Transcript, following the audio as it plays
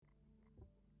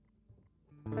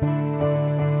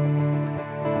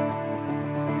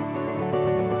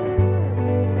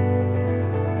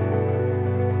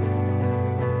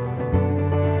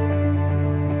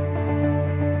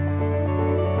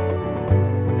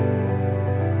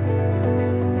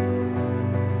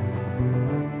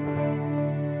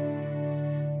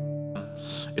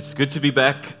It's good to be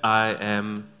back. I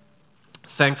am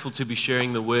thankful to be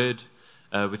sharing the word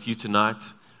with you tonight.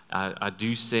 I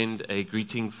do send a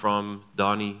greeting from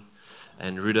Dani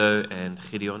and Rudo and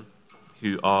Gideon,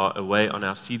 who are away on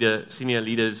our senior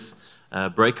leaders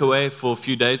breakaway for a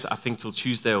few days. I think till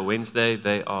Tuesday or Wednesday.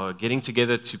 They are getting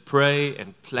together to pray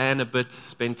and plan a bit,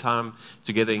 spend time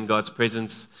together in God's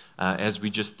presence as we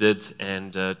just did,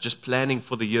 and just planning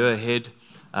for the year ahead.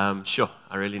 I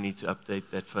really need to update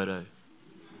that photo.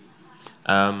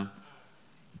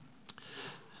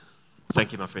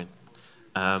 Thank you, my friend.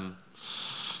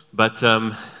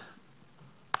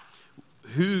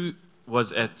 Who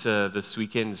was at this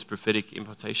weekend's prophetic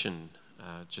impartation?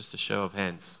 Just a show of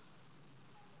hands.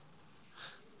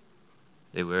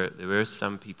 There were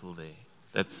some people there.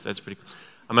 That's pretty cool.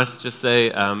 I must just say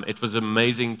it was an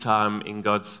amazing time in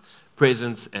God's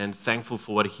presence, and thankful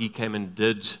for what He came and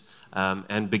did.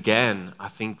 And began, I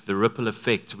think, the ripple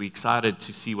effect. We're excited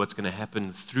to see what's going to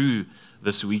happen through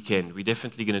this weekend. We're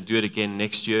definitely going to do it again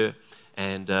next year.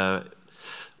 And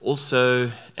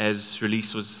also, as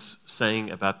Release was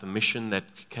saying about the mission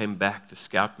that came back, the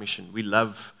Scout mission, we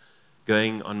love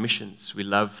going on missions. We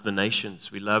love the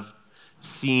nations. We love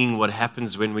seeing what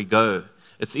happens when we go.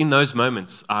 It's in those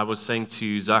moments, I was saying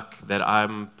to Zach, that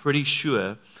I'm pretty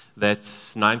sure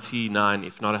that 99,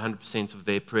 if not 100% of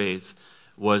their prayers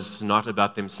was not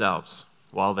about themselves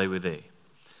while they were there.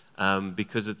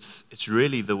 Because it's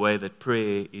really the way that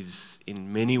prayer is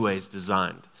in many ways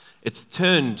designed. It's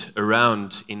turned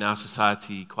around in our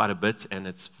society quite a bit, and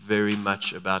it's very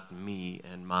much about me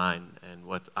and mine and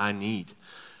what I need.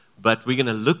 But we're going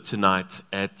to look tonight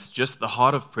at just the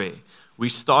heart of prayer.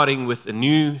 We're starting with a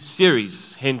new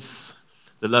series, hence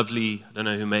the lovely, I don't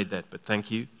know who made that, but thank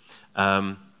you.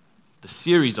 The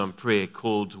series on prayer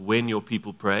called When Your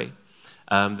People Pray.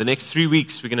 The next 3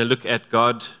 weeks, we're going to look at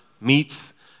God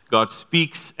meets, God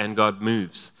speaks, and God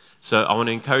moves. So I want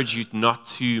to encourage you not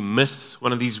to miss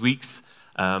one of these weeks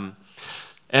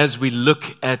as we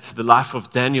look at the life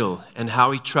of Daniel and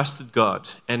how he trusted God.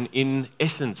 And in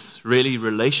essence, really,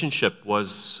 relationship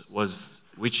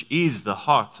which is the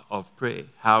heart of prayer.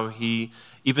 How he,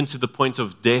 even to the point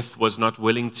of death, was not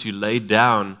willing to lay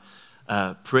down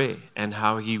prayer, and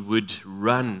how he would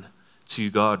run to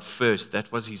God first.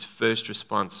 That was his first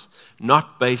response,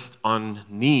 not based on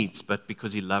needs, but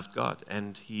because he loved God,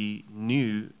 and he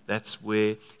knew that's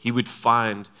where he would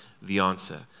find the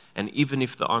answer. And even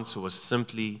if the answer was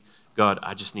simply, God,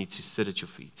 I just need to sit at your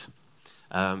feet.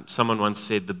 Someone once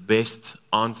said the best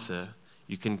answer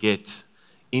you can get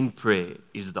in prayer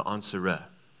is the answerer.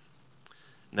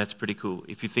 And that's pretty cool.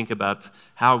 If you think about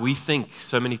how we think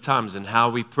so many times and how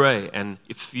we pray, and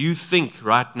if you think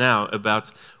right now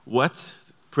about what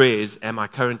prayers am I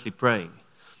currently praying,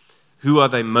 who are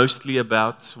they mostly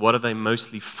about, what are they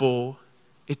mostly for,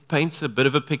 it paints a bit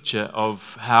of a picture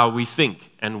of how we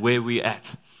think and where we're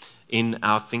at in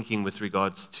our thinking with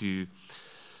regards to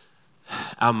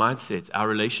our mindset, our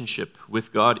relationship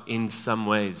with God in some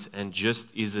ways. And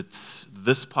just, is it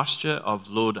this posture of,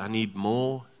 Lord, I need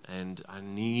more, and I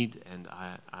need, and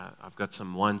I've got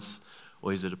some wants,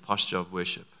 or is it a posture of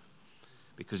worship?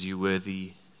 Because you're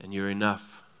worthy and you're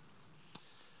enough.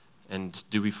 And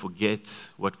do we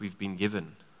forget what we've been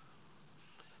given?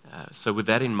 So with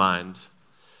that in mind,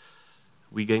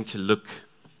 we're going to look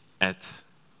at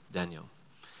Daniel.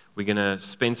 We're going to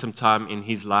spend some time in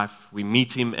his life. We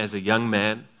meet him as a young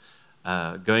man,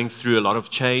 going through a lot of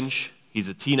change. He's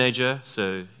a teenager,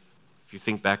 so if you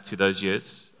think back to those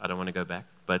years, I don't want to go back,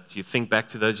 but you think back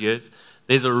to those years,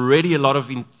 there's already a lot of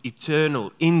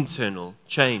internal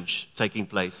change taking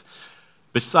place.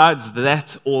 Besides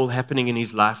that all happening in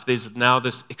his life, there's now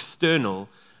this external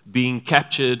being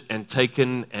captured and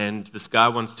taken, and this guy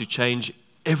wants to change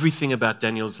everything about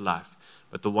Daniel's life.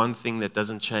 But the one thing that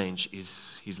doesn't change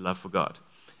is his love for God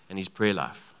and his prayer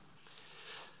life,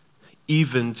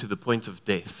 even to the point of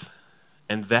death.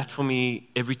 And that, for me,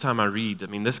 every time I read,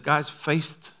 this guy's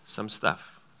faced some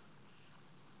stuff.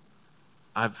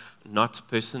 I've not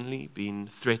personally been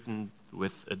threatened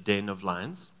with a den of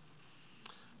lions.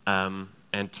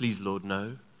 And please, Lord,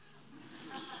 no.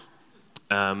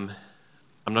 I'm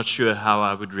not sure how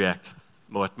I would react,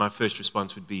 what my first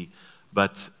response would be.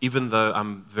 But even though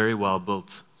I'm very well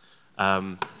built,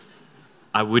 I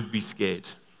would be scared.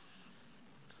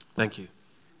 Thank you.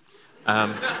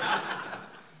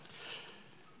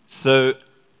 So,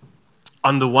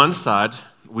 on the one side,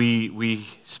 we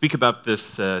speak about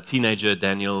this teenager,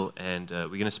 Daniel, and we're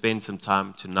going to spend some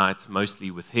time tonight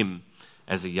mostly with him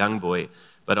as a young boy.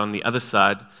 But on the other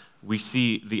side, we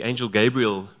see the angel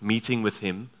Gabriel meeting with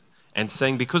him and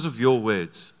saying, because of your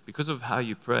words, because of how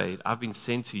you prayed, I've been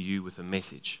sent to you with a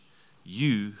message.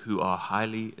 You who are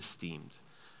highly esteemed,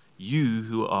 you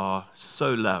who are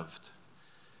so loved.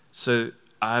 So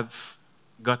I've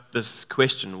got this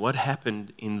question, what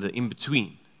happened in the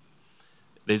in-between?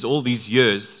 There's all these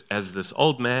years as this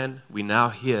old man, we now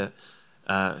hear,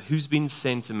 who's been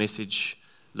sent a message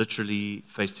literally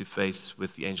face-to-face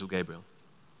with the angel Gabriel.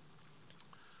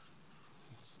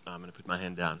 I'm going to put my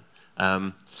hand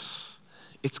down.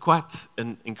 It's quite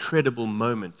an incredible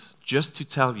moment just to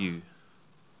tell you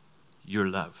you're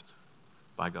loved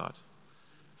by God.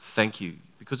 Thank you.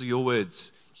 Because of your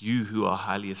words, you who are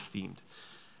highly esteemed.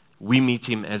 We meet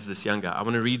him as this young guy. I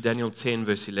want to read Daniel 10,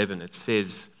 verse 11. It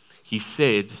says, he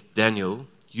said, Daniel,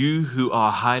 you who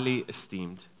are highly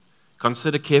esteemed,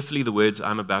 consider carefully the words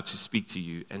I'm about to speak to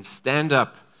you, and stand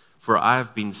up, for I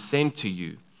have been sent to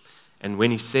you. And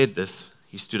when he said this,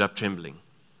 he stood up trembling.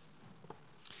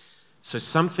 So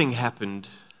something happened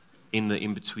in the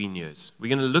in-between years. We're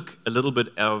going to look a little bit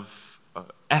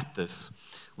at this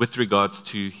with regards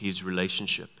to his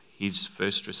relationship, his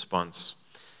first response.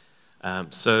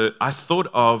 So I thought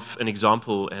of an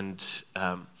example, and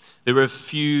there were a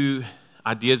few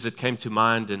ideas that came to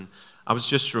mind, and I was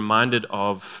just reminded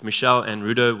of Michelle and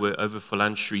Rudo were over for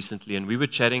lunch recently, and we were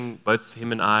chatting. Both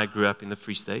him and I grew up in the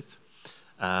Free State.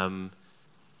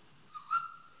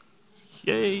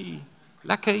 Yay!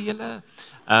 Lekker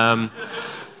julle.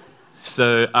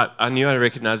 So I knew I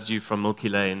recognized you from Milky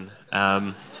Lane,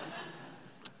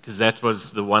 because that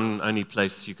was the only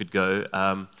place you could go.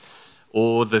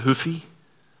 Or the Hoofie,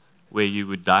 where you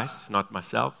would dice, not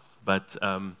myself, but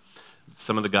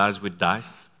some of the guys would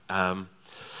dice.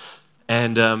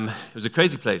 And it was a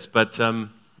crazy place. But I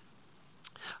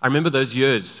remember those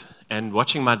years and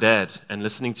watching my dad and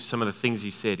listening to some of the things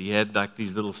he said. He had like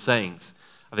these little sayings.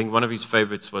 I think one of his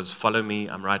favorites was, follow me,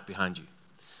 I'm right behind you.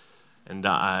 And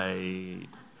I'm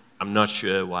not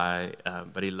sure why,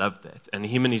 but he loved that. And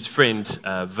him and his friend,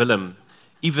 Willem,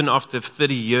 even after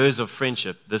 30 years of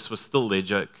friendship, this was still their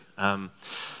joke.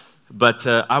 But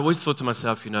I always thought to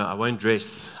myself, I won't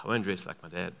dress like my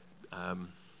dad.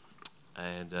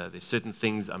 And there's certain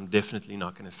things I'm definitely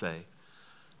not going to say.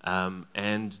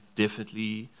 And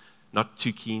definitely not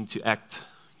too keen to act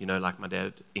like my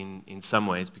dad in some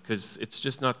ways, because it's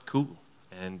just not cool.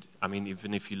 And I mean,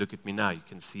 even if you look at me now, you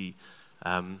can see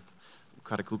I'm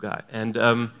quite a cool guy. And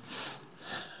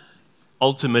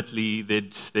ultimately,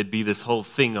 there'd be this whole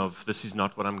thing of, this is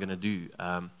not what I'm going to do.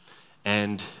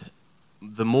 And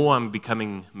the more I'm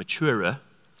becoming maturer,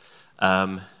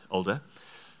 older,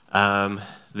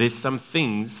 there's some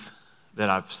things that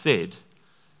I've said,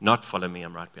 not follow me,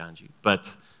 I'm right behind you,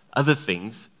 but other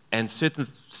things, and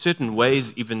certain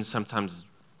ways, even sometimes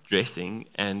dressing,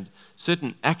 and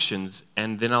certain actions,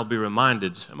 and then I'll be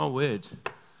reminded, oh my word,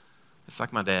 it's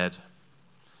like my dad.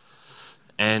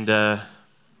 And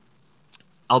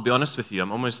I'll be honest with you,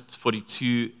 I'm almost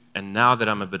 42, and now that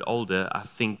I'm a bit older, I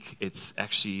think it's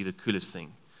actually the coolest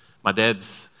thing. My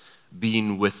dad's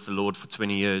been with the Lord for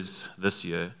 20 years this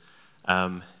year,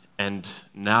 and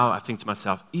now I think to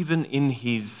myself, even in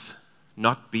his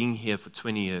not being here for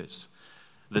 20 years,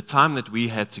 the time that we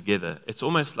had together, it's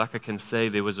almost like I can say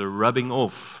there was a rubbing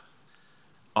off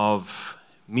of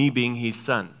me being his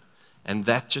son, and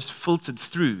that just filtered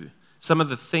through some of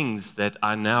the things that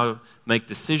I now make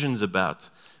decisions about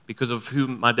because of who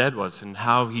my dad was and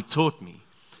how he taught me,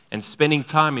 and spending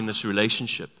time in this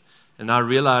relationship. And I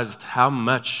realized how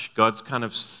much God's kind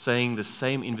of saying the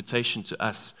same invitation to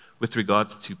us with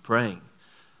regards to praying.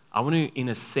 I want to, in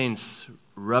a sense,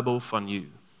 rub off on you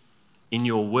in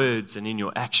your words and in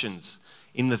your actions,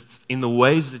 in the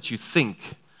ways that you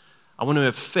think. I want to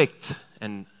affect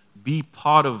and be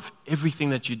part of everything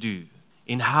that you do,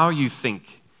 in how you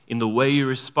think, in the way you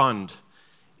respond,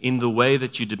 in the way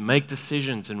that you make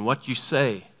decisions and what you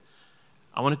say.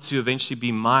 I want it to eventually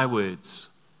be my words.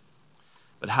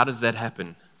 But how does that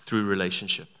happen? Through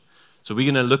relationship. So we're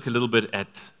going to look a little bit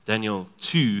at Daniel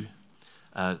 2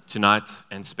 tonight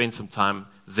and spend some time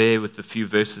there with a few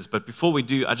verses. But before we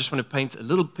do, I just want to paint a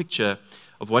little picture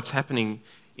of what's happening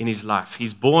in his life.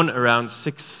 He's born around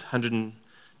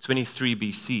 623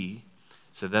 BC,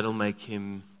 so that'll make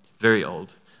him very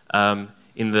old.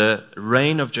 In the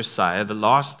reign of Josiah, the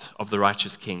last of the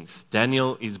righteous kings,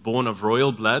 Daniel is born of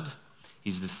royal blood.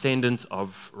 He's descendant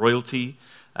of royalty,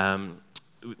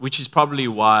 which is probably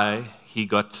why he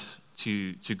got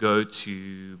to go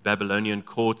to Babylonian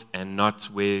court and not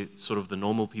where sort of the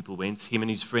normal people went. Him and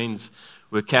his friends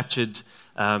were captured.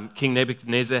 King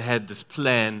Nebuchadnezzar had this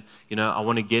plan, I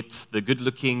want to get the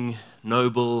good-looking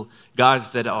noble, guys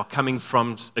that are coming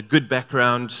from a good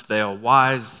background. They are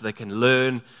wise, they can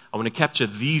learn. I want to capture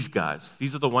these guys.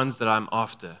 These are the ones that I'm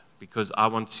after because I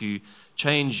want to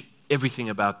change everything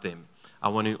about them. I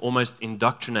want to almost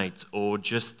indoctrinate or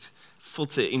just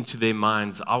filter into their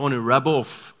minds. I want to rub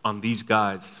off on these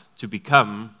guys to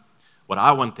become what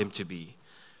I want them to be.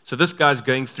 So this guy's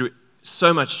going through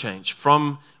so much change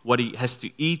from what he has to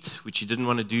eat, which he didn't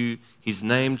want to do. His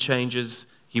name changes.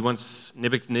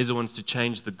 Nebuchadnezzar wants to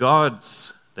change the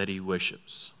gods that he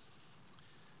worships,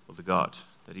 or the God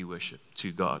that he worships,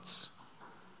 two gods.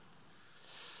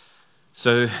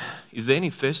 So, is there any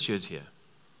first years here?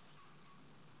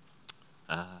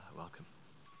 Welcome.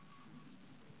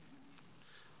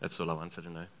 That's all I wanted to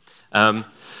know.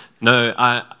 No,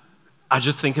 I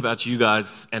just think about you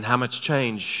guys and how much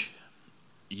change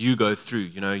you go through.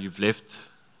 You know, you've left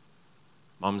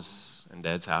mom's and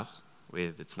dad's house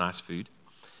where it's nice food.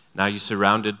 Now you're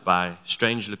surrounded by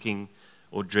strange-looking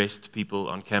or dressed people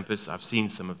on campus. I've seen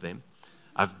some of them.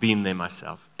 I've been there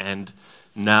myself. And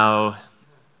now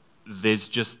there's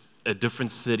just a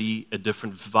different city, a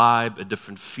different vibe, a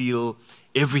different feel.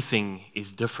 Everything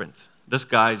is different. This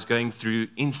guy is going through,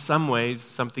 in some ways,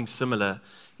 something similar.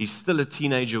 He's still a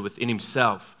teenager within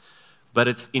himself, but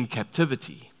it's in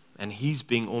captivity, and he's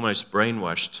being almost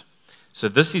brainwashed. So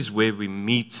this is where we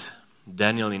meet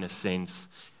Daniel, in a sense,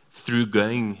 through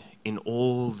going in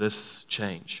all this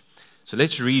change. So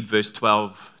let's read verse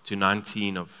 12 to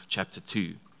 19 of chapter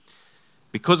 2.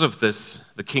 Because of this,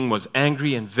 the king was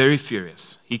angry and very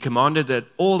furious. He commanded that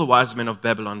all the wise men of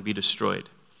Babylon be destroyed.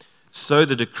 So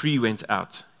the decree went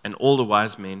out, and all the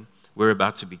wise men were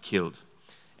about to be killed.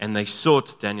 And they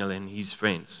sought Daniel and his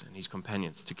friends and his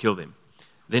companions to kill them.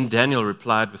 Then Daniel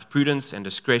replied with prudence and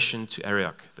discretion to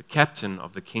Arioch, the captain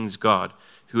of the king's guard,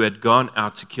 who had gone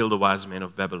out to kill the wise men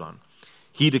of Babylon.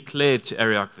 He declared to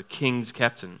Arioch, the king's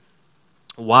captain,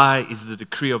 "Why is the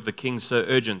decree of the king so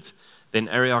urgent?" Then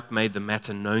Arioch made the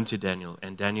matter known to Daniel,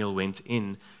 and Daniel went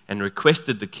in and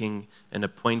requested the king and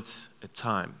appoint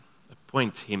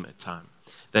him a time,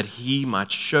 that he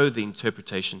might show the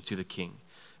interpretation to the king.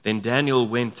 Then Daniel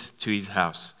went to his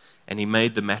house, and he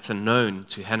made the matter known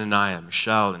to Hananiah,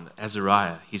 Mishael, and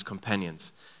Azariah, his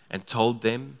companions, and told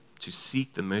them to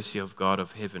seek the mercy of God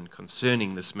of heaven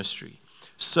concerning this mystery,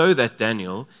 so that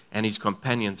Daniel and his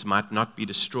companions might not be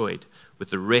destroyed with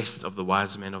the rest of the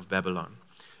wise men of Babylon.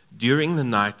 During the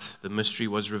night, the mystery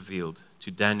was revealed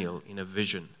to Daniel in a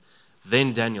vision.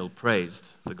 Then Daniel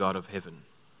praised the God of heaven.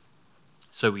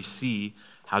 So we see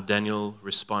how Daniel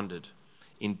responded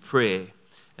in prayer.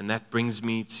 And that brings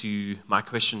me to my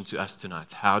question to us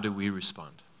tonight. How do we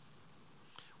respond?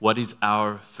 What is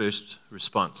our first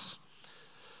response?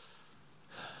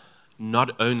 Not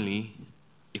only,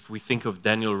 if we think of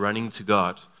Daniel running to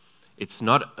God, it's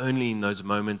not only in those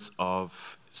moments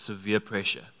of severe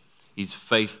pressure. He's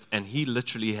faced, and he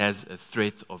literally has a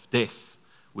threat of death,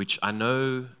 which I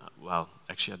know, well,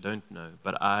 actually I don't know,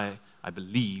 but I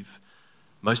believe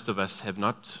most of us have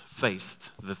not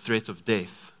faced the threat of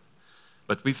death.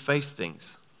 But we've faced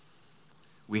things.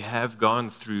 We have gone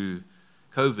through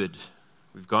COVID.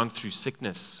 We've gone through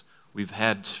sickness. We've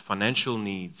had financial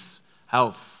needs,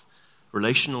 health,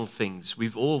 relational things.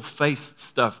 We've all faced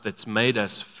stuff that's made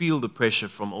us feel the pressure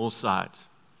from all sides.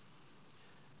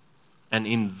 And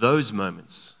in those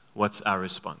moments, what's our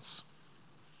response?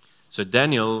 So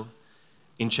Daniel,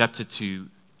 in chapter 2,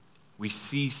 we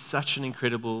see such an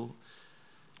incredible,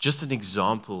 just an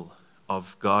example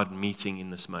of God meeting in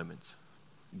this moment.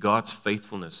 God's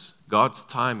faithfulness, God's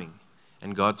timing,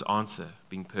 and God's answer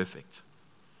being perfect.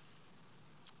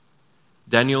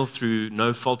 Daniel, through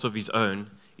no fault of his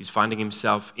own, is finding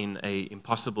himself in an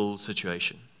impossible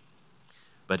situation.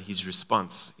 But his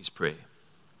response is prayer.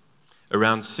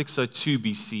 Around 602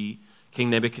 BC,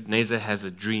 King Nebuchadnezzar has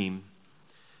a dream,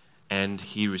 and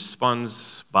he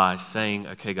responds by saying,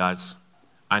 "Okay, guys,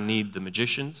 I need the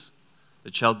magicians,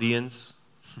 the Chaldeans,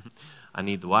 I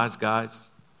need the wise guys,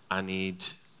 I need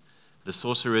the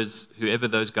sorcerers, whoever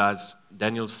those guys,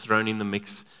 Daniel's thrown in the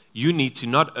mix. You need to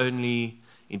not only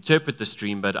interpret this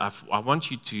dream, but I want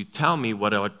you to tell me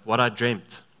what I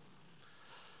dreamt."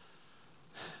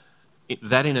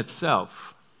 That in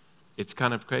itself, it's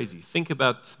kind of crazy. Think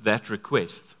about that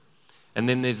request. And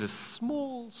then there's a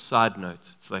small side note.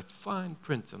 It's like fine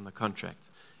print on the contract.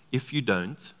 If you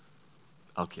don't,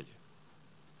 I'll kill you.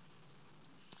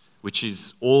 Which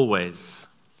is always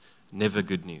never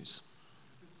good news.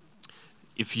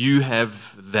 If you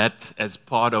have that as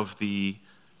part of the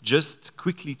just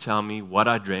quickly tell me what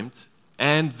I dreamt,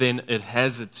 and then it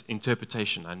has its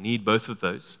interpretation. I need both of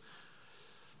those,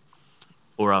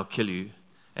 or I'll kill you.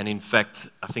 And in fact,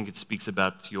 I think it speaks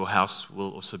about your house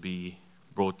will also be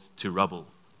brought to rubble.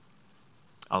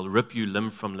 I'll rip you limb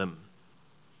from limb.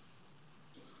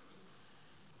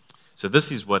 So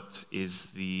this is what is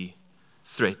the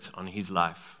threat on his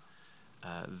life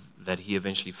that he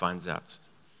eventually finds out.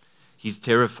 He's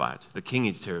terrified. The king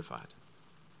is terrified.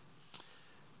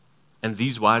 And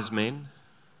these wise men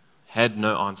had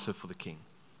no answer for the king.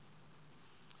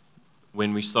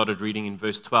 When we started reading in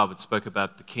verse 12, it spoke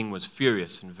about the king was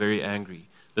furious and very angry.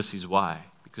 This is why.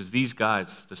 Because these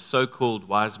guys, the so-called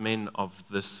wise men of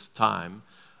this time,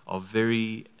 are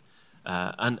very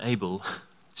unable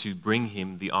to bring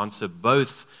him the answer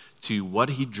both to what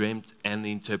he dreamt and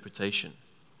the interpretation.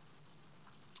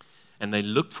 And they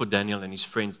looked for Daniel and his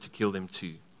friends to kill them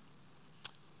too.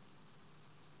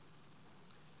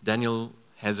 Daniel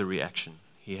has a reaction.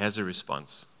 He has a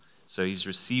response. So he's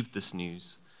received this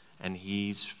news, and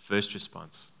his first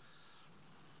response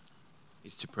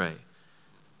is to pray.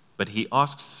 But he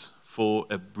asks for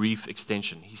a brief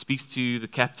extension. He speaks to the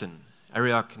captain,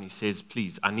 Arioch, and he says,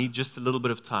 please, I need just a little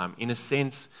bit of time. In a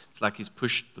sense, it's like he's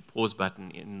pushed the pause button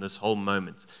in this whole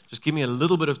moment. Just give me a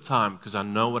little bit of time because I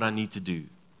know what I need to do.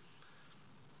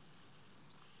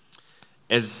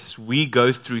 As we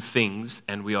go through things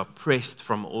and we are pressed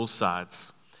from all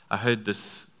sides, I heard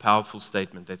this powerful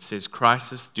statement that says,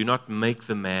 crisis do not make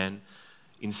the man,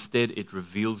 instead it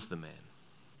reveals the man.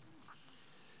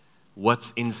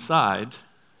 What's inside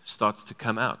starts to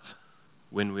come out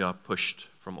when we are pushed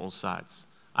from all sides.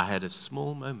 I had a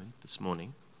small moment this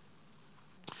morning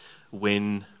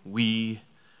when we,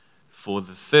 for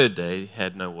the third day,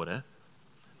 had no water,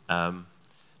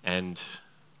 and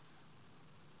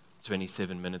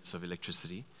 27 minutes of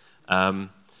electricity. And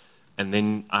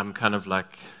then I'm kind of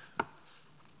like,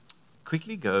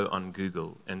 quickly go on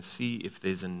Google and see if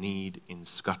there's a need in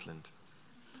Scotland.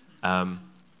 And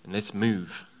let's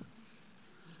move.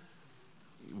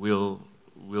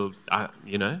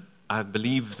 I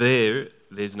believe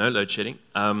there's no load shedding.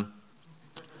 I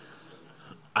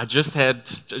just had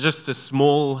just a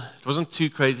small, it wasn't too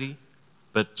crazy,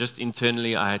 but just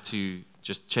internally I had to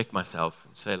just check myself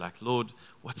and say like, Lord,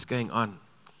 what's going on?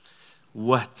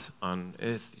 What on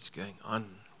earth is going on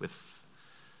with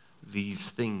these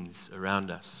things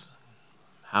around us?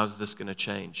 How's this going to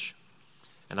change?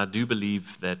 And I do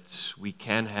believe that we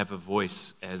can have a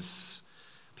voice as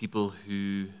people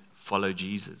who follow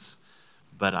Jesus.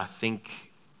 But I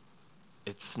think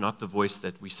it's not the voice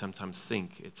that we sometimes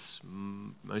think. It's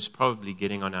most probably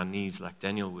getting on our knees like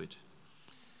Daniel would.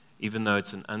 Even though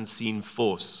it's an unseen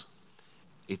force,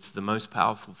 it's the most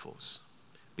powerful force.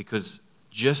 Because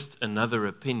just another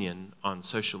opinion on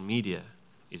social media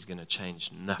is going to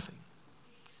change nothing.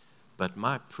 But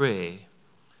my prayer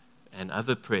and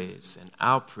other prayers and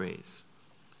our prayers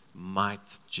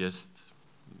might just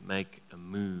make a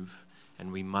move,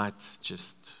 and we might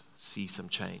just see some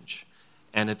change.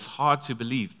 And it's hard to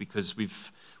believe because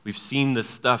we've seen this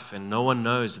stuff and no one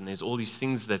knows, and there's all these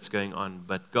things that's going on,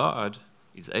 but God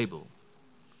is able.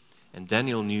 And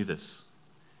Daniel knew this.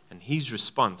 And his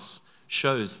response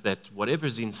shows that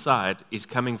whatever's inside is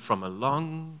coming from a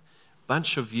long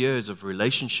bunch of years of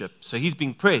relationship. So he's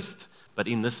being pressed, but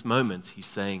in this moment he's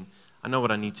saying, I know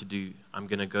what I need to do. I'm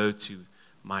going to go to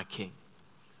my king,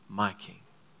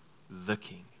 the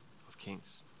King of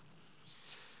Kings.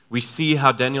 We see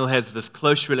how Daniel has this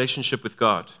close relationship with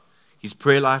God. His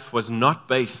prayer life was not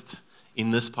based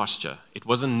in this posture. It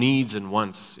wasn't needs and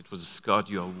wants. It was, God,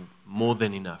 you are more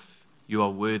than enough. You are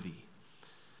worthy.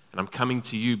 And I'm coming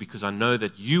to you because I know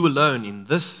that you alone in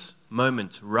this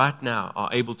moment right now are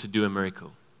able to do a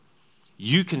miracle.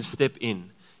 You can step in.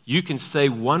 You can say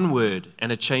one word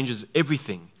and it changes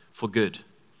everything for good.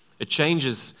 It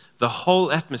changes the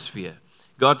whole atmosphere.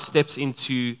 God steps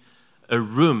into a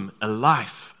room, a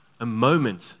life, a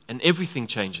moment, and everything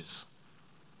changes.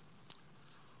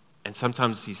 And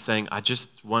sometimes he's saying, I just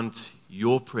want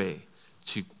your prayer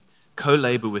to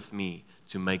co-labor with me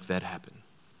to make that happen.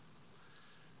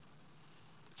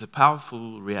 It's a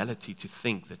powerful reality to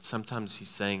think that sometimes he's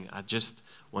saying, I just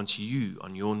want you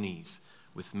on your knees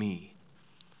with me,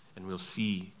 and we'll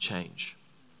see change.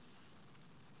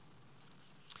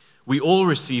 We all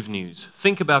receive news.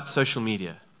 Think about social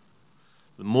media.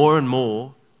 The more and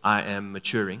more I am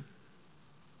maturing.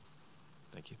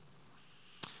 Thank you.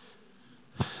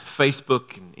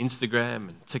 Facebook and Instagram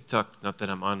and TikTok, not that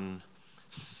I'm on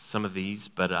some of these,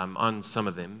 but I'm on some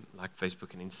of them, like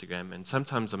Facebook and Instagram, and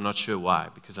sometimes I'm not sure why,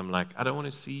 because I'm like, I don't want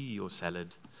to see your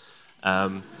salad.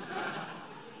 I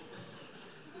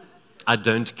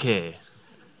don't care.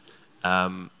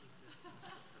 And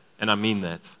I mean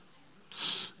that.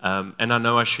 And I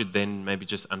know I should then maybe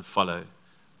just unfollow,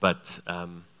 But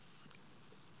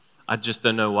I just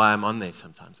don't know why I'm on there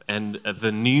sometimes. And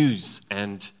the news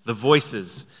and the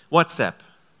voices, WhatsApp,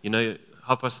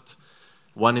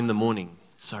 1:30 in the morning.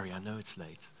 Sorry, I know it's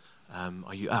late.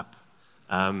 Are you up?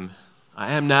 I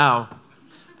am now.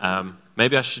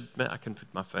 Maybe I can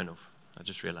put my phone off. I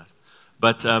just realized.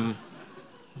 But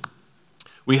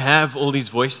we have all these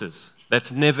voices.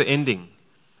 That's never ending.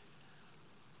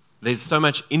 There's so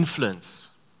much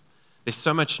influence. There's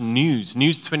so much news.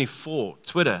 News 24,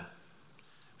 Twitter,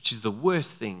 which is the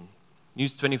worst thing.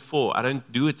 News 24, I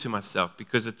don't do it to myself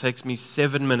because it takes me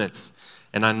 7 minutes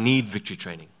and I need victory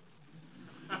training.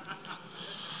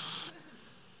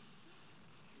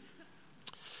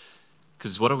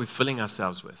 Because what are we filling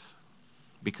ourselves with?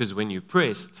 Because when you're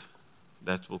pressed,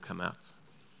 that will come out.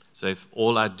 So if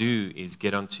all I do is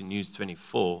get onto News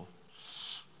 24,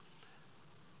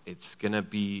 it's going to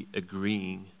be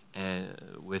agreeing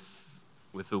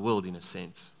with the world in a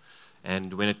sense.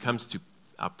 And when it comes to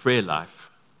our prayer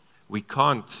life, we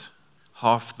can't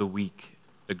half the week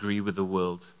agree with the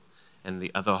world and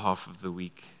the other half of the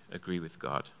week agree with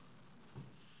God.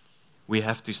 We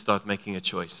have to start making a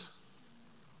choice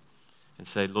and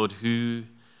say, Lord, who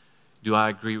do I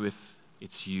agree with?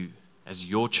 It's you. As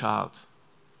your child,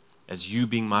 as you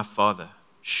being my father,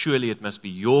 surely it must be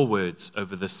your words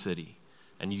over this city,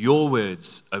 and your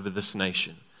words over this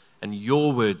nation, and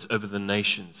your words over the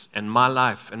nations, and my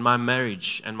life, and my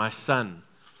marriage, and my son,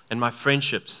 and my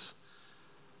friendships.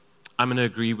 I'm going to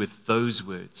agree with those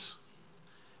words.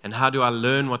 And how do I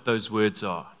learn what those words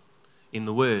are? In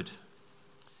the Word,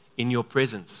 in your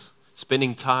presence,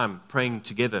 spending time praying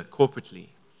together corporately.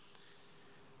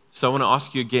 So I want to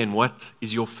ask you again, what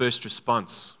is your first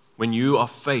response when you are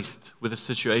faced with a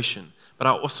situation? But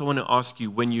I also want to ask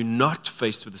you, when you're not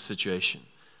faced with a situation,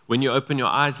 when you open your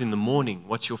eyes in the morning,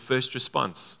 what's your first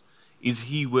response? Is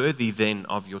he worthy then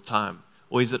of your time?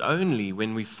 Or is it only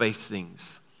when we face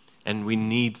things and we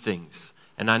need things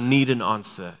and I need an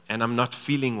answer and I'm not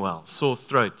feeling well, sore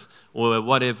throat or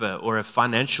whatever, or a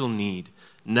financial need,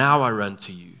 now I run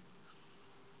to you?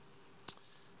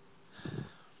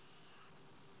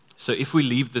 So if we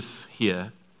leave this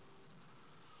here,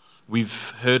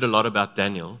 we've heard a lot about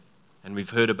Daniel, and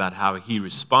we've heard about how he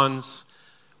responds.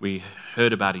 We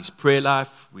heard about his prayer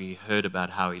life. We heard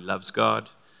about how he loves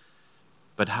God.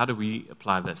 But how do we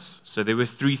apply this? So there were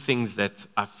 3 things that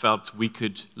I felt we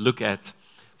could look at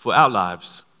for our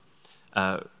lives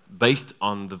based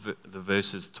on the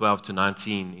verses 12 to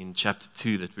 19 in chapter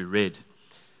 2 that we read.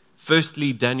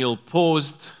 Firstly, Daniel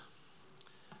paused,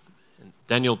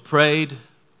 Daniel prayed,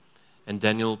 and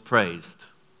Daniel praised.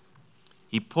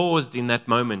 He paused in that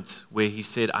moment where he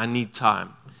said, I need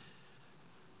time.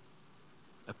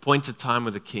 Appoint a time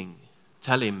with the king.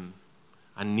 Tell him,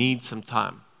 I need some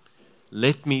time.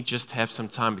 Let me just have some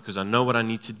time because I know what I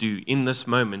need to do. In this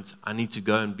moment, I need to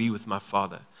go and be with my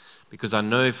Father. Because I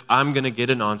know if I'm going to get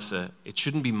an answer, it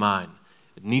shouldn't be mine.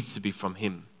 It needs to be from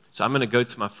him. So I'm going to go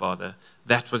to my Father.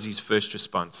 That was his first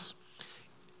response.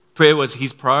 Prayer was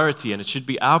his priority, and it should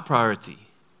be our priority.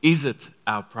 Is it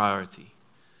our priority?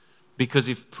 Because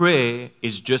if prayer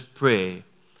is just prayer,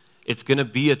 it's going to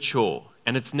be a chore,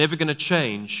 and it's never going to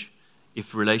change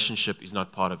if relationship is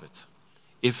not part of it.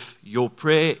 If your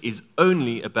prayer is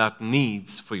only about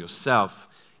needs for yourself,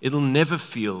 it'll never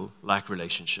feel like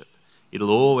relationship. It'll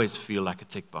always feel like a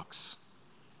tick box.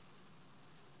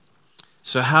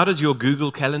 So how does your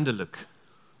Google Calendar look?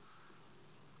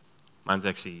 Mine's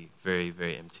actually very,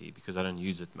 very empty because I don't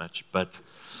use it much, but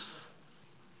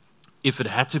if it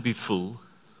had to be full,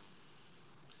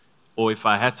 or if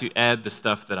I had to add the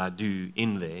stuff that I do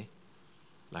in there,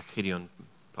 like Gideon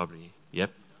probably,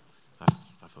 yep, I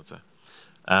thought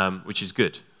so, which is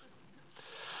good.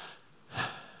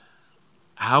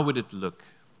 How would it look?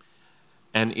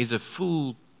 And is a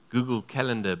full Google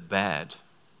Calendar bad?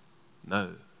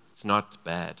 No, it's not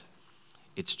bad.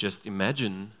 It's just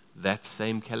imagine that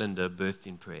same calendar birthed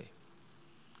in prayer.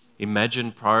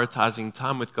 Imagine prioritizing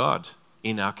time with God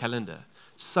in our calendar.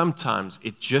 Sometimes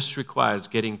it just requires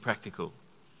getting practical,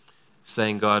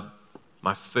 saying, God,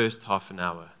 my first half an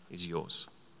hour is yours.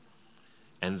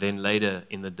 And then later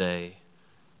in the day,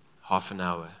 half an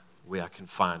hour where I can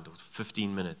find, or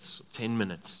 15 minutes, or 10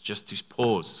 minutes, just to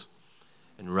pause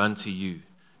and run to you.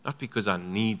 Not because I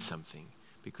need something,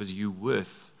 because you're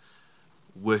worth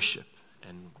worship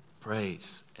and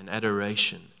praise and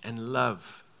adoration and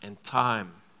love and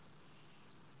time.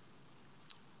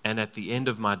 And at the end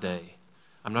of my day,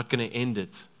 I'm not going to end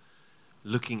it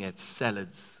looking at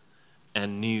salads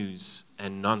and news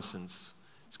and nonsense.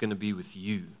 It's going to be with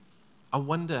you. I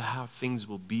wonder how things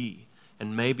will be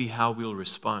and maybe how we'll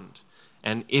respond.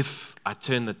 And if I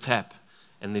turn the tap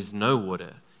and there's no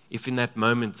water, if in that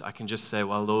moment I can just say,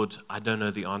 well, Lord, I don't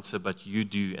know the answer, but you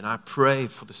do. And I pray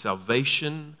for the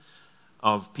salvation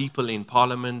of people in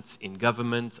parliament, in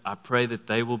government. I pray that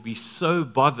they will be so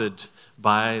bothered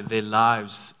by their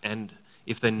lives, and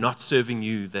if they're not serving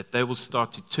you, that they will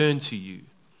start to turn to you.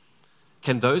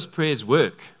 Can those prayers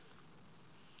work?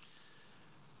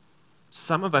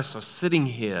 Some of us are sitting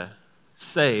here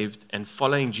saved and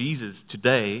following Jesus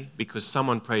today because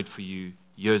someone prayed for you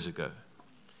years ago.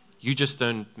 You just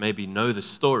don't maybe know the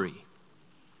story.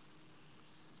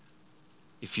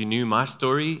 If you knew my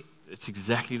story, it's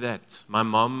exactly that. My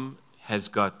mom has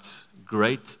got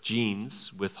great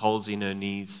genes with holes in her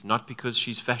knees, not because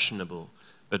she's fashionable,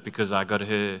 but because I got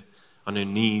her on her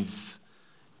knees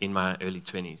in my early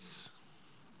 20s.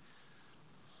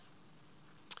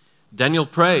 Daniel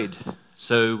prayed,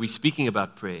 so we're speaking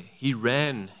about prayer. He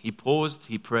ran, he paused,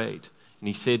 he prayed, and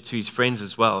he said to his friends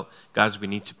as well, guys, we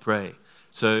need to pray.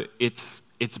 So it's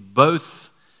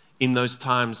both in those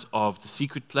times of the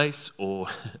secret place or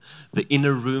the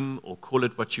inner room, or call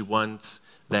it what you want,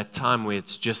 that time where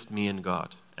it's just me and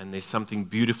God. And there's something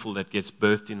beautiful that gets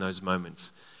birthed in those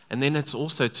moments. And then it's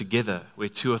also together, where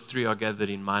 2 or 3 are gathered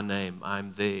in my name,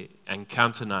 I'm there.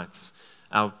 Encounter nights,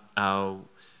 our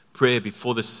prayer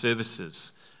before the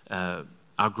services,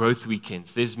 our growth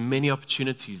weekends. There's many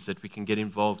opportunities that we can get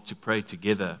involved to pray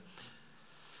together.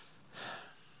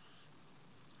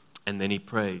 And then he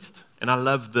praised. And I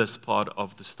love this part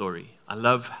of the story. I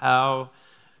love how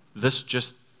this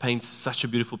just paints such a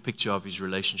beautiful picture of his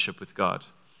relationship with God.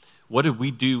 What do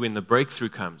we do when the breakthrough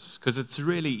comes? Because it's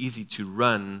really easy to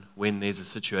run when there's a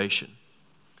situation.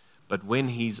 But when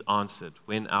he's answered,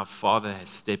 when our Father has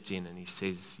stepped in and he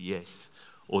says yes,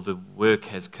 or the work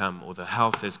has come, or the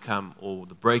health has come, or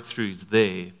the breakthrough is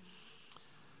there,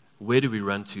 where do we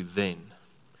run to then?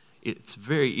 It's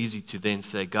very easy to then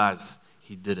say, guys,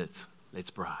 he did it. Let's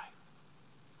pray.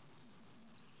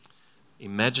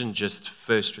 Imagine just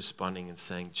first responding and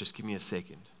saying, just give me a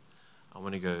second. I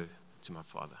want to go to my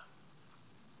Father.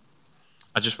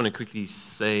 I just want to quickly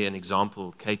say an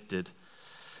example Kate did.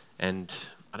 And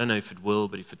I don't know if it will,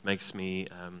 but if it makes me,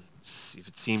 if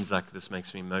it seems like this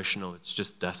makes me emotional, it's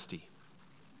just Dusty.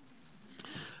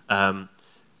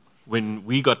 When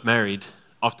we got married,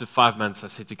 after 5 months, I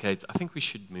said to Kate, I think we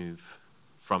should move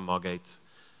from Margate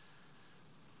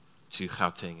to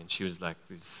Gauteng. And she was like,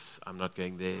 I'm not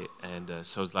going there. And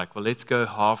so I was like, well, let's go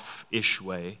half-ish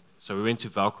way. So we went to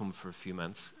Welkom for a few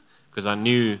months because I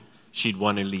knew she'd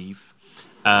want to leave.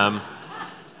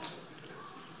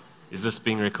 Is this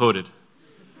being recorded?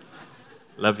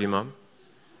 Love you, Mom.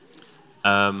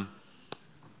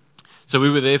 So we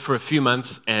were there for a few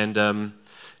months, and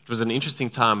it was an interesting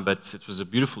time, but it was a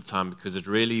beautiful time because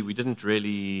we didn't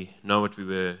really know what we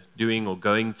were doing or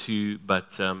going to,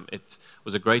 but it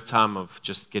was a great time of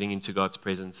just getting into God's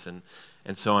presence and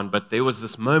so on. But there was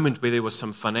this moment where there was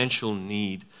some financial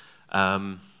need,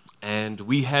 and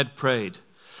we had prayed.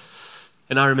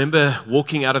 And I remember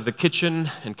walking out of the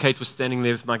kitchen, and Kate was standing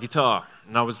there with my guitar.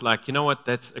 And I was like, you know what,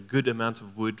 that's a good amount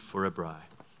of wood for a braai,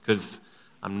 because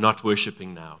I'm not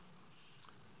worshiping now.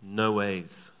 No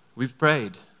ways. We've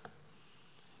prayed.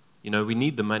 You know, we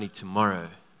need the money tomorrow,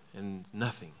 and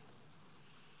nothing.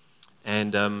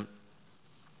 And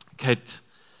Kate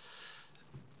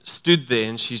stood there,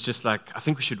 and she's just like, I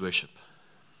think we should worship.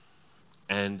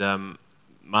 And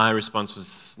my response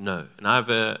was no. And I have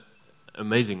an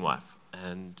amazing wife.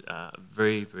 And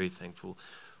very, very thankful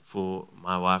for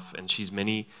my wife. And she's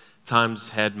many times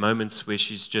had moments where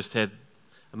she's just had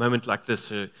a moment like this.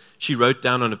 So she wrote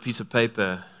down on a piece of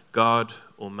paper, God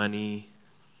or money,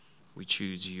 we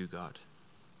choose you, God.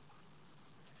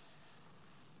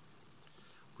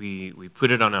 We put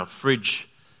it on our fridge.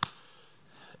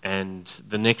 And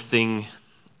the next thing,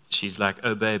 she's like,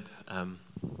 oh, babe,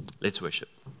 let's worship.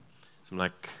 So I'm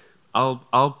like,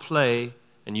 I'll play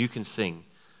and you can sing.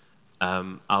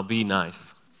 I'll be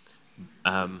nice,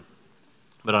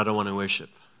 but I don't want to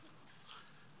worship.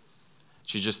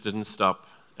 She just didn't stop,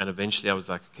 and eventually I was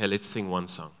like, okay, let's sing one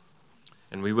song.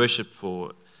 And we worshiped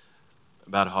for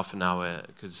about half an hour,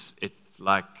 because it,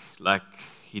 like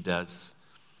he does,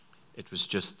 it was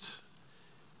just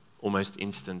almost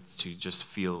instant to just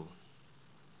feel,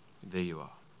 there you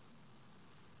are.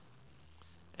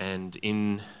 And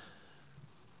in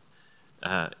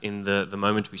the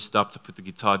moment we stopped, I put the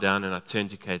guitar down and I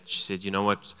turned to Kate. She said, you know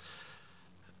what,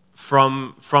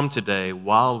 from today,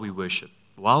 while we wait,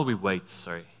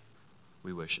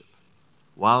 we worship.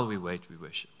 While we wait, we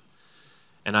worship.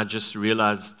 And I just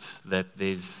realized that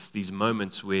there's these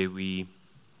moments where we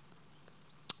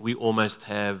almost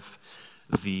have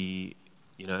the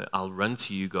I'll run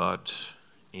to you, God,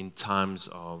 in times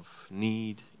of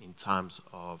need, in times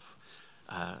of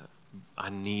I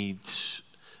need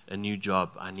a new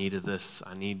job, I need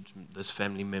I need this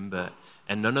family member.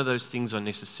 And none of those things are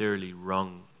necessarily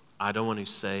wrong. I don't want to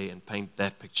say and paint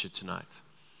that picture tonight.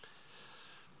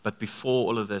 But before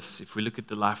all of this, if we look at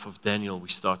the life of Daniel, we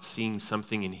start seeing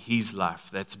something in his life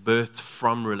that's birthed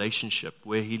from relationship,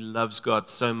 where he loves God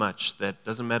so much that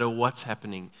doesn't matter what's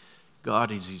happening,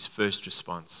 God is his first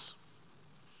response.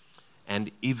 And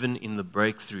even in the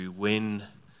breakthrough, when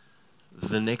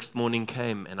the next morning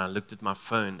came and I looked at my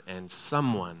phone and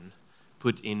someone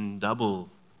put in double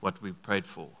what we prayed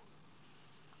for,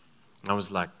 I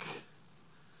was like,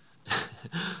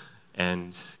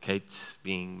 and Kate,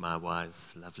 being my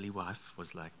wise, lovely wife,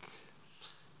 was like,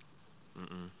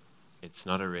 it's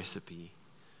not a recipe.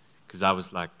 Because I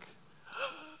was like,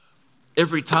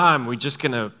 every time we're just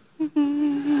going to...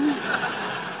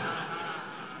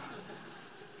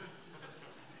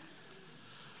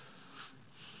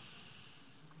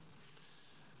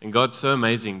 And God's so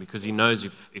amazing because he knows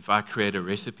if I create a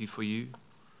recipe for you,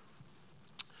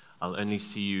 I'll only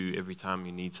see you every time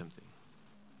you need something.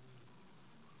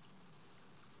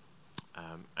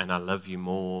 And I love you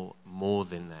more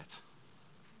than that.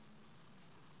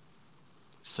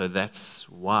 So that's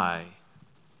why,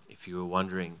 if you were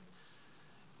wondering,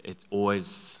 it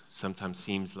always sometimes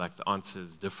seems like the answer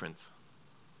is different,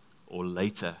 or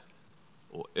later,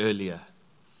 or earlier,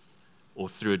 or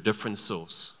through a different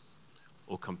source,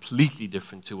 or completely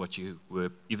different to what you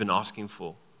were even asking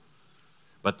for.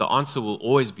 But the answer will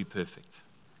always be perfect.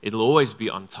 It'll always be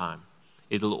on time.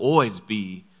 It'll always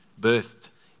be birthed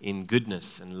in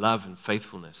goodness and love and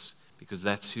faithfulness, because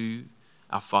that's who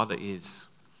our Father is.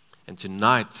 And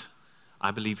tonight,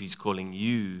 I believe he's calling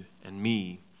you and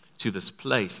me to this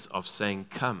place of saying,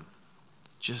 come,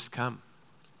 just come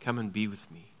and be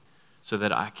with me, so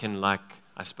that I can, like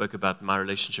I spoke about my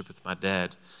relationship with my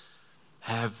dad,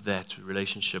 have that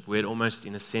relationship where it almost,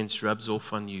 in a sense, rubs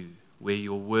off on you, where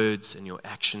your words and your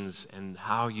actions and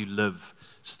how you live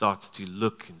starts to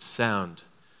look and sound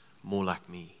more like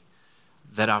me.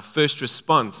 That our first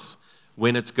response,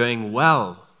 when it's going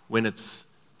well, when it's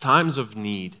times of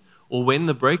need, or when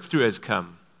the breakthrough has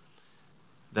come,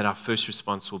 that our first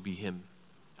response will be him,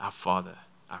 our Father,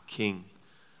 our King,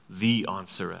 the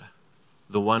answerer,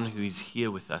 the one who is here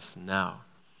with us now,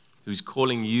 who's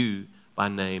calling you by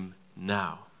name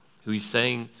now, who is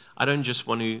saying, I don't just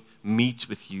want to meet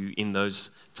with you in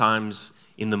those times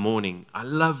in the morning. I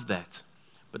love that.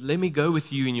 But let me go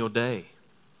with you in your day.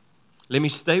 Let me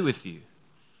stay with you.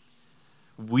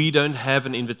 We don't have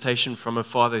an invitation from a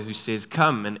Father who says,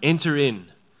 come and enter in,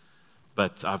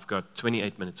 but I've got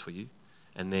 28 minutes for you,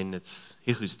 and then it's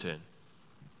Hichu's turn.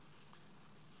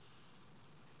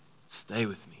 Stay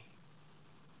with me.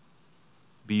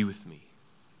 Be with me.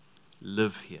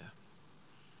 Live here.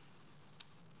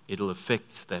 It'll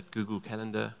affect that Google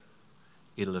Calendar.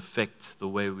 It'll affect the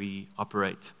way we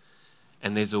operate.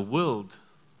 And there's a world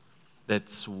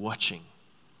that's watching,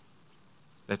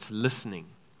 that's listening.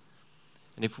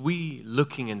 And if we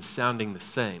looking and sounding the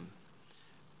same,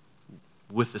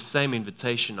 with the same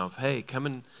invitation of, hey,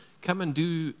 come and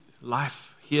do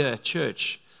life here at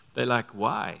church, they're like,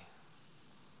 why?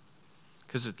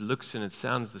 Because it looks and it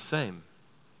sounds the same.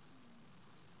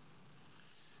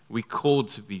 We're called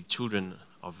to be children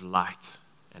of light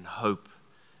and hope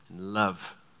and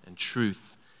love and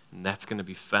truth, and that's going to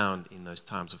be found in those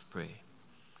times of prayer.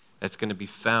 That's going to be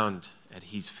found at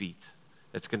his feet.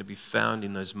 That's going to be found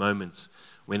in those moments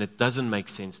when it doesn't make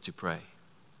sense to pray.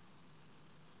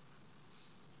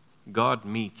 God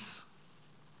meets,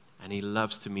 and he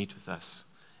loves to meet with us.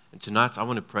 And tonight, I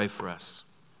want to pray for us.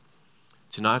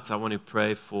 Tonight, I want to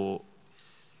pray for,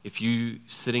 if you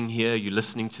sitting here, you're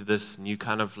listening to this, and you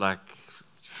kind of like,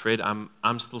 Fred,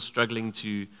 I'm still struggling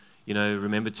to,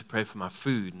 remember to pray for my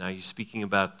food. Now you're speaking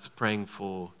about praying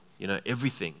for,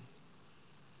 everything.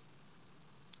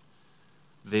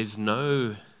 There's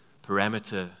no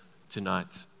parameter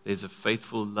tonight. There's a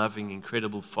faithful, loving,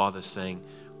 incredible Father saying,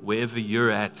 wherever you're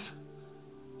at,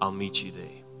 I'll meet you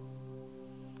there.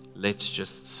 Let's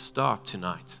just start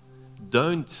tonight.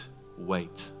 Don't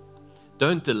wait.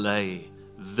 Don't delay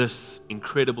this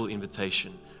incredible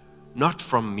invitation, not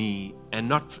from me and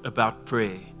not about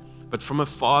prayer, but from a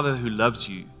Father who loves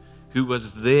you, who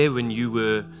was there when you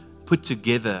were put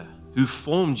together, who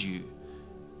formed you,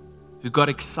 who got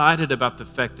excited about the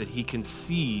fact that he can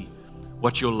see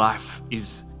what your life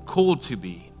is called to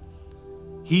be.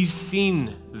 He's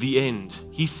seen the end.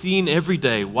 He's seen every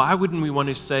day. Why wouldn't we want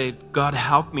to say, God,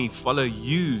 help me follow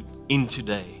you in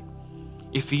today,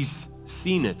 if he's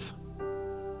seen it?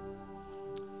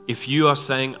 if you are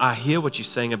saying, I hear what you're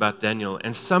saying about Daniel,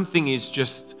 and something is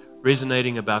just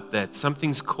resonating about that,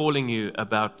 something's calling you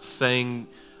about saying,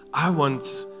 I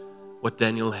want what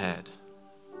Daniel had.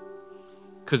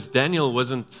 Because Daniel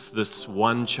wasn't this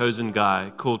one chosen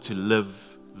guy called to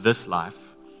live this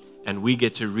life, and we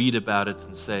get to read about it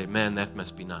and say, man, that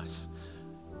must be nice.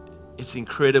 It's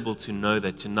incredible to know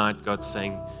that tonight God's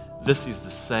saying, this is the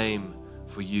same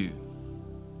for you.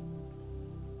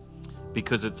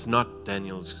 Because it's not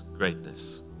Daniel's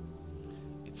greatness,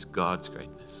 it's God's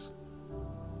greatness.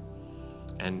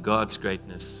 And God's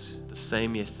greatness, the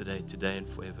same yesterday, today, and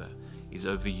forever, is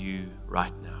over you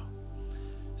right now.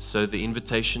 So the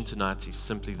invitation tonight is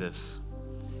simply this.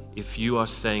 If you are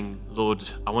saying, Lord,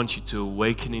 I want you to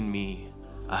awaken in me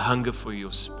a hunger for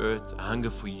your spirit, a hunger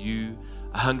for you,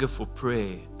 a hunger for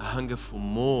prayer, a hunger for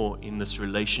more in this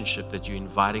relationship that you're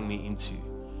inviting me into,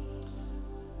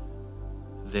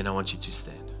 then I want you to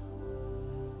stand.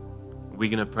 We're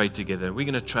going to pray together. We're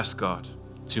going to trust God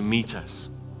to meet us.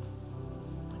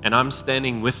 And I'm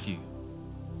standing with you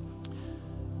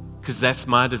because that's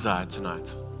my desire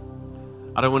tonight.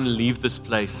 I don't want to leave this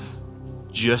place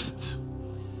just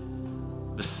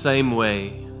the same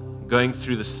way, going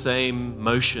through the same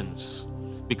motions,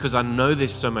 because I know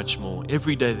there's so much more.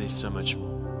 Every day there's so much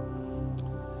more.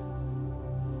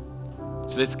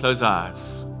 So let's close our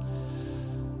eyes.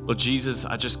 Lord Jesus,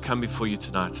 I just come before you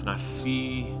tonight and I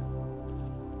see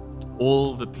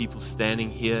all the people standing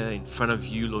here in front of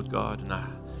you, Lord God, and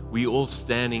we all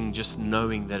standing just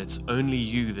knowing that it's only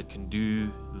you that can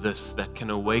do this, that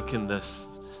can awaken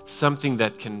this, something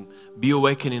that can be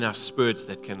awakened in our spirits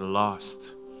that can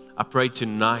last. I pray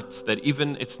tonight that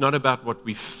even it's not about what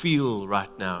we feel right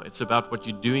now, it's about what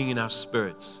you're doing in our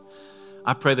spirits.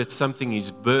 I pray that something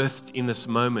is birthed in this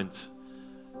moment.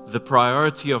 The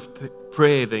priority of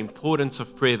prayer, the importance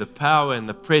of prayer, the power and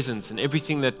the presence and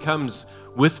everything that comes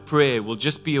with prayer will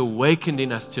just be awakened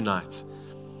in us tonight.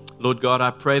 Lord God, I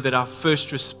pray that our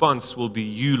first response will be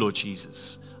you, Lord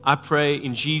Jesus. I pray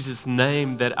in Jesus'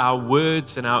 name that our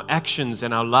words and our actions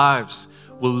and our lives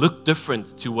will look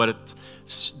different to what it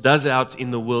does out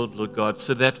in the world, Lord God,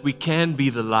 so that we can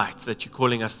be the light that you're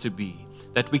calling us to be,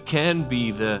 that we can be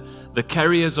the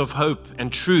carriers of hope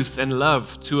and truth and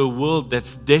love to a world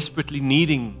that's desperately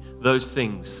needing those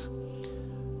things.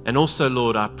 And also,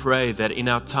 Lord, I pray that in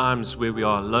our times where we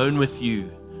are alone with you,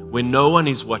 when no one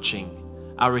is watching,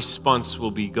 our response will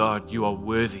be, God, you are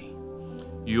worthy.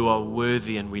 You are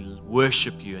worthy and we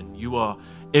worship you and you are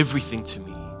everything to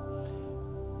me.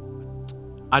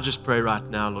 I just pray right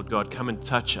now, Lord God, come and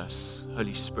touch us,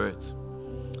 Holy Spirit.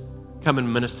 Come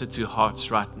and minister to hearts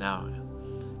right now.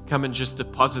 Come and just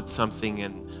deposit something,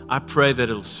 and I pray that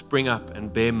it'll spring up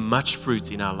and bear much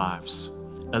fruit in our lives.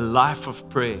 A life of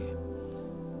prayer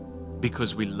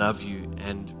because we love you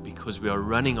and because we are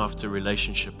running after a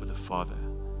relationship with the Father.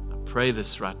 I pray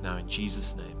this right now in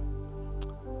Jesus' name.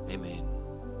 Amen.